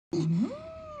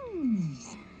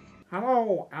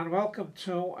Hello and welcome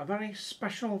to a very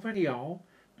special video,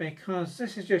 because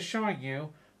this is just showing you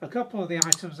a couple of the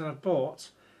items that I've bought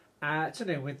to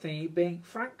do with the Being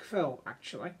Frank film,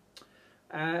 actually.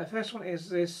 First one is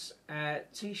this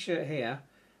t-shirt here,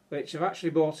 which I've actually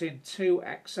bought in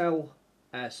 2XL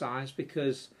size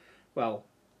because, well,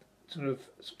 sort of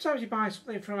sometimes you buy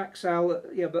something from XL,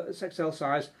 yeah, but it's XL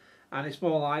size and it's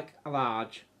more like a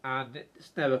large and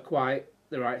it's never quite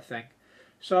the right thing.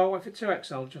 So I went for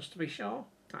 2XL just to be sure,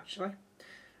 actually.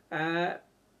 I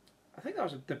think that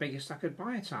was the biggest I could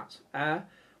buy it at.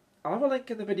 I'll have a link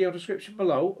in the video description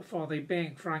below for the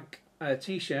Being Frank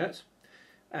t-shirt.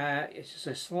 It's just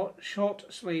a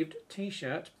short-sleeved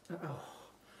t-shirt.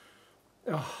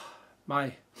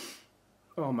 My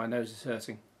nose is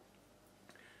hurting.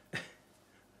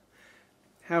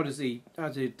 How did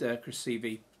Chris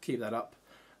CV keep that up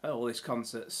at all these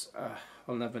concerts?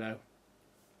 I'll never know.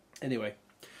 Anyway,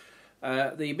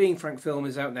 the Being Frank film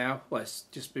is out now. Well, it's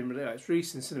just been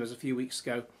released in cinemas a few weeks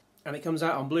ago, and it comes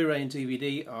out on Blu-ray and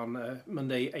DVD on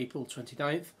Monday, April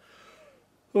 29th.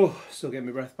 Oh, still getting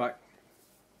my breath back.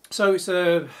 So it's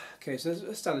a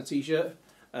standard t-shirt,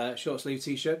 short sleeve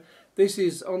t-shirt. This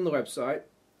is on the website.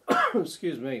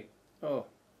 Excuse me. Oh,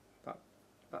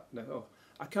 no. Oh,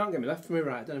 I can't get my left from my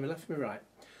right. I don't have my left from my right.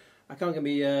 I can't get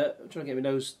me. I'm trying to get my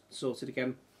nose sorted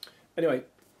again. Anyway,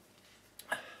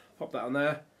 pop that on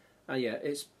there. And yeah,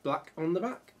 it's black on the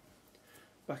back.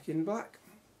 Back in black.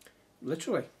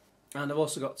 Literally. And I've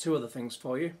also got two other things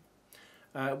for you.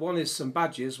 One is some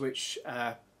badges, which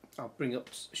I'll bring up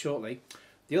shortly.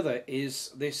 The other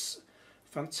is this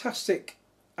fantastic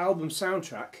album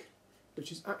soundtrack,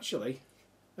 which is actually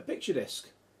a picture disc.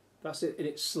 That's it in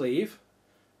its sleeve.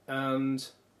 And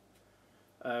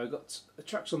we've got the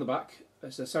tracks on the back.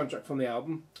 It's a soundtrack from the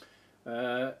album.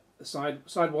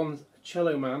 Side one,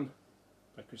 Cello Man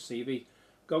by Chris CV,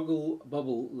 Goggle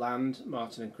Bubble Land,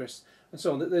 Martin and Chris, and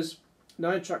so on. There's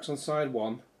 9 tracks on side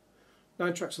 1,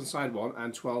 9 tracks on side 1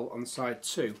 and 12 on side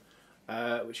 2,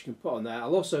 which you can put on there.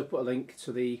 I'll also put a link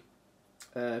to the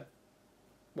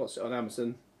what's it on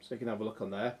Amazon, so you can have a look on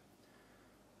there.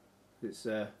 It's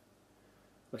unless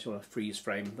you want to freeze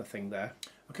frame the thing there.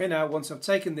 Okay, now once I've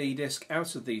taken the disc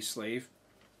out of the sleeve,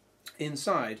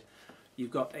 inside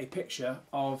you've got a picture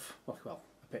of, well,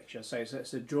 a picture, so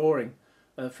it's a drawing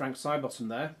of Frank Sidebottom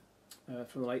there,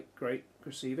 from the late great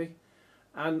Chris CV,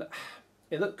 and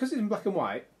because it's in black and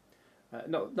white,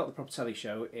 not the proper telly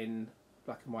show in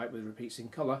black and white with repeats in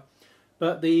colour,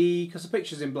 but because the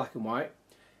picture's in black and white,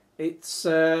 it's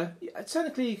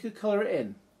technically you could colour it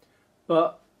in,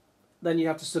 but then you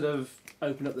have to sort of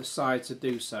open up the side to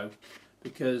do so,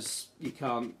 because you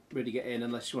can't really get in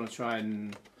unless you want to try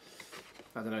and,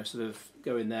 I don't know, sort of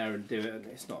go in there and do it, and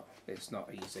it's not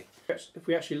easy. If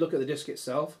we actually look at the disc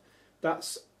itself,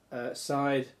 that's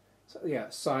side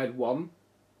 1,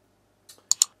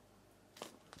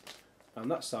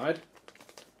 and that side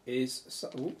is,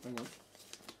 oh, hang on,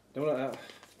 don't want to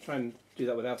try and do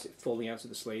that without it falling out of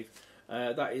the sleeve.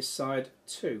 That is side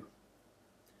 2,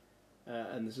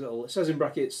 and there's a little, it says in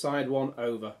brackets side 1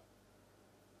 over.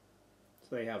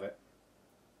 So there you have it.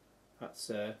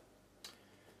 That's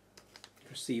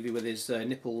Chris CV with his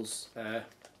nipples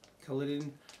coloured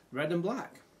in red and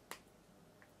black.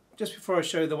 Just before I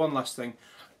show you the one last thing,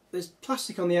 there's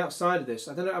plastic on the outside of this.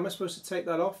 I don't know, am I supposed to take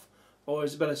that off, or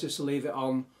is it better just to leave it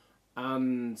on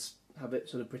and have it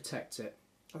sort of protect it?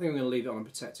 I think I'm going to leave it on and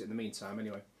protect it in the meantime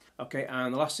anyway. Okay,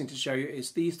 and the last thing to show you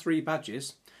is these 3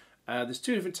 badges. There's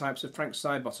 2 different types of Frank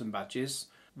Sidebottom badges.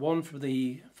 One from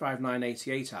the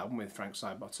 5988 album with Frank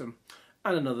Sidebottom,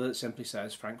 and another that simply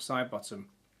says Frank Sidebottom.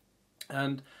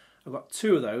 And I've got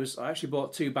 2 of those. I actually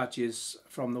bought 2 badges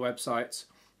from the website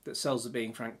that sells the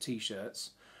Being Frank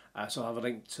t-shirts, so I'll have a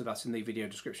link to that in the video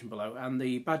description below. And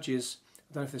the badges,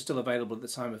 I don't know if they're still available at the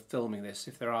time of filming this.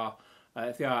 If they are,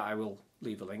 I will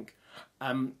leave a link.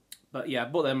 But yeah, I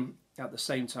bought them at the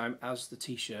same time as the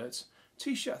t-shirt.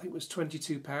 T-shirt I think was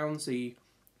 £22. The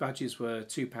badges were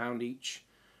 £2 each,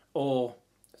 or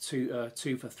 2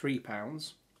 for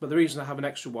 £3. But the reason I have an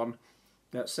extra one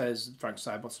that says Frank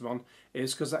Sidebottom on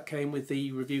is because that came with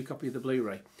the review copy of the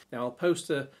Blu-ray. Now I'll post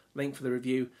a link for the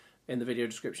review in the video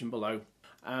description below,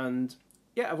 and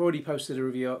yeah, I've already posted a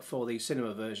review for the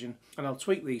cinema version, and I'll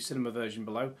tweak the cinema version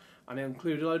below and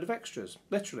include a load of extras,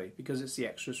 literally, because it's the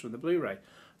extras from the Blu-ray.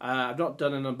 I've not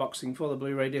done an unboxing for the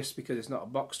Blu-ray disc because it's not a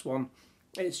boxed one.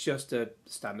 It's just a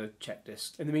standard check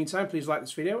disc. In the meantime, please like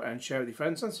this video and share it with your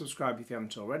friends, and subscribe if you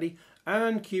haven't already,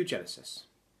 and cue Genesis.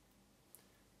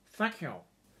 Thank you.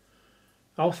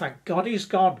 Oh, thank God he's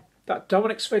gone. That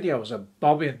Dominic's videos are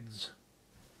bobbins.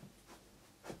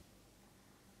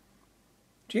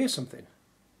 Do you hear something?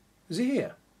 Is he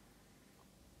here?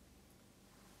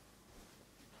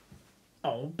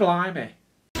 Oh, blimey.